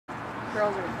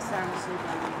Girls are sound asleep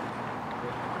on me.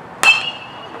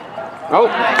 Oh!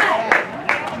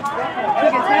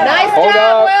 Nice Hold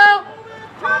job, up. Will!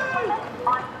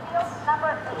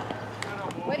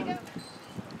 Way to go.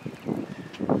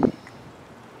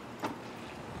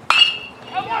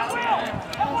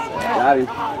 Got him.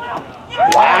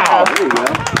 Wow! There you go.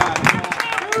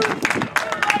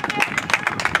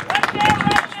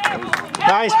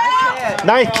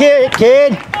 Nice kid,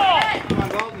 kid.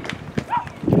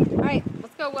 All right,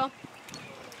 let's go, Will.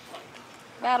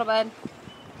 Battle, bud.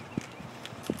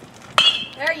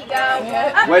 There you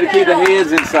go. Way to keep the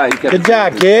hands inside. Good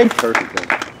job, kid. Perfect.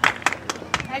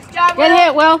 Nice job, Will. Good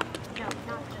hit, Will.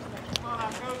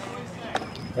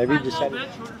 Maybe you decided.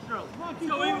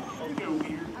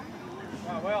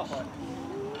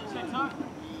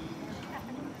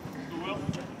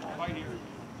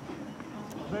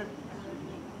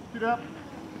 Get up.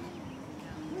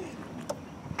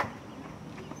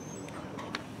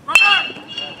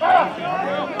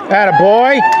 Atta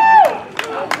boy.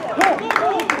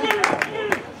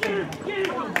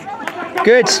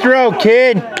 Good stroke,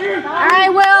 kid. All right,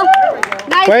 Will.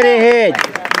 Nice Way to hit.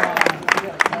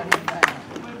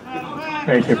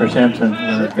 Great hit for Simpson.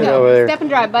 Good over there. Step and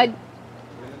drive, bud.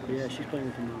 Yeah, she's playing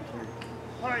with the military.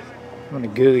 I'm gonna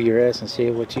Google your ass and see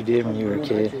what you did when you were a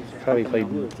kid. Probably played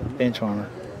bench warmer.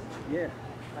 Yeah.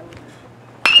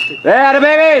 Atta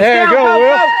baby! There you go,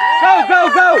 Will.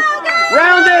 Go!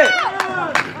 Round it!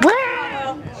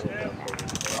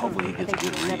 Hopefully he gets a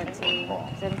good read.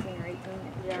 17 or 18.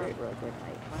 Yeah.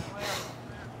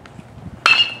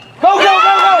 Go!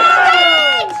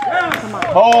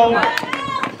 Hold.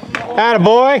 Atta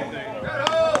boy.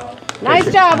 Nice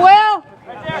job, Will.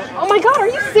 Oh my God, are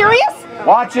you serious?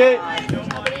 Watch it.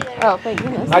 Oh, thank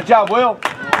goodness. Nice job, Will.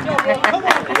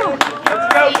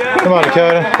 Come on,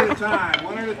 Dakota.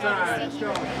 One at a time. Let's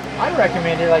go. I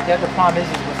recommend it like that. The problem is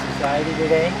with society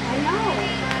today. I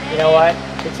know. You know what?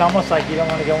 It's almost like you don't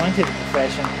want to go into the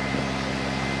profession.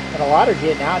 And a lot are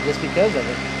getting out just because of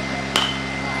it.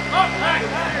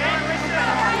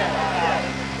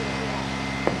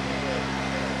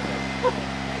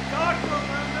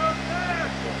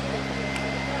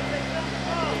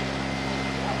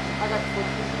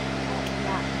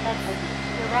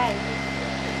 You're right.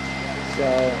 So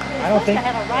I don't think. I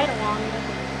have a ride along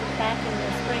back in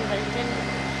the spring, but it didn't.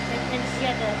 And she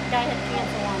had the guy had to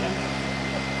cancel on him.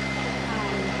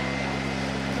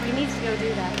 So he needs to go do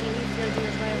that. He needs to go do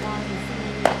his ride along and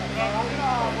see.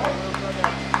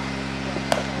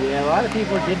 Yeah, a lot of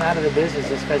people are getting out of the business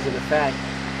just because of the fact.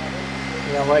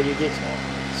 You know what? You get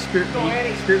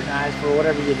scrutinized for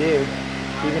whatever you do,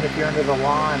 even if you're under the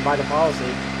law and by the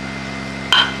policy.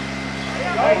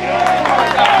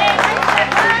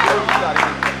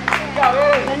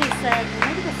 Then he said,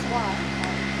 maybe the SWAT.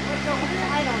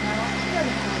 I don't know.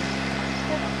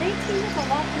 18 is a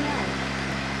lot to know.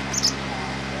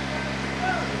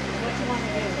 What you want to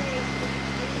do.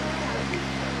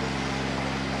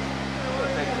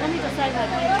 Let me decide what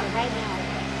I do right now.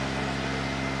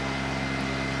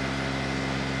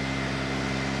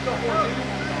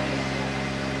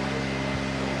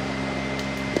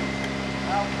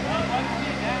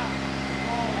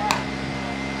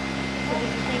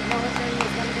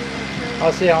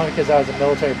 I'll say only because I was a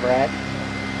military brat.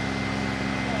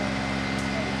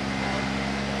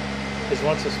 Because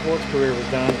once the sports career was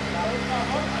done.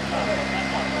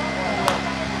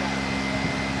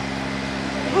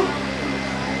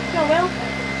 Go, Will.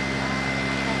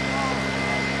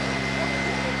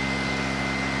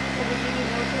 So did you do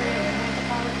military and went to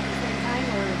college at the same time,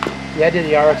 or? Yeah, I did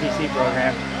the ROTC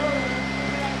program.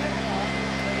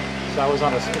 So I was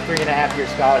on a 3.5-year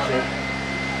scholarship.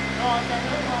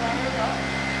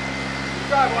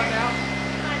 Drive one now.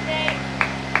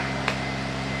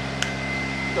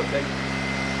 It's okay.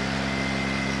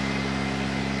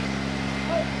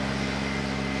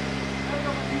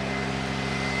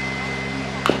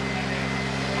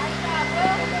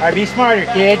 All right, be smarter,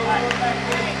 kid.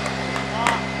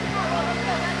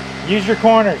 Use your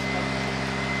corners.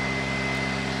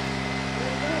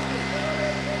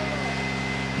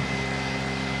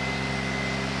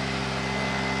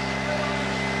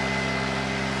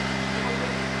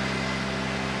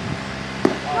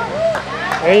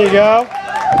 There you go.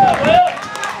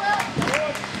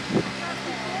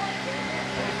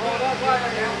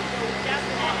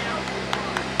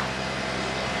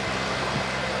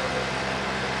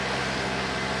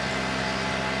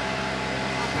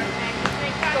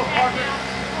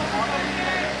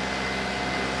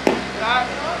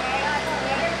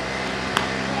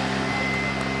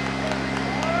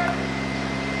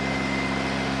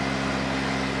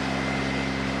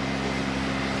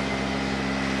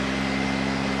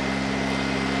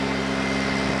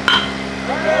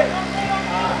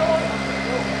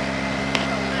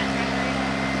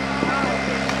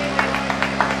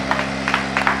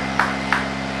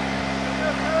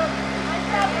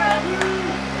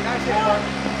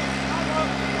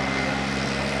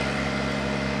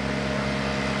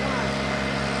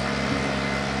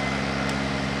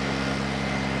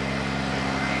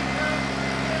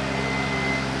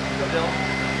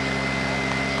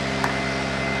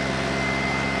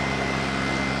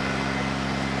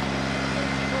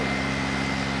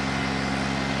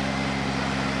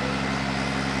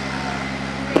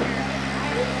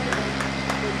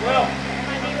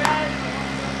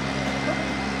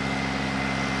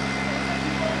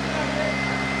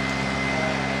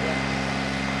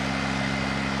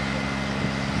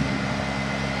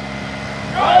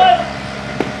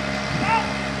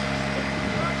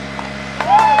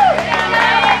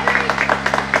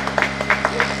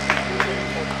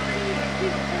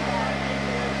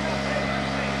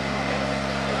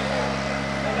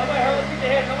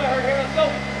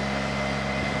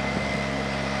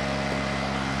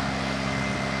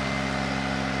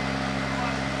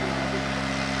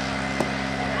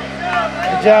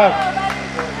 Good job.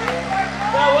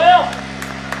 Go, Will.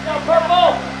 Go, purple.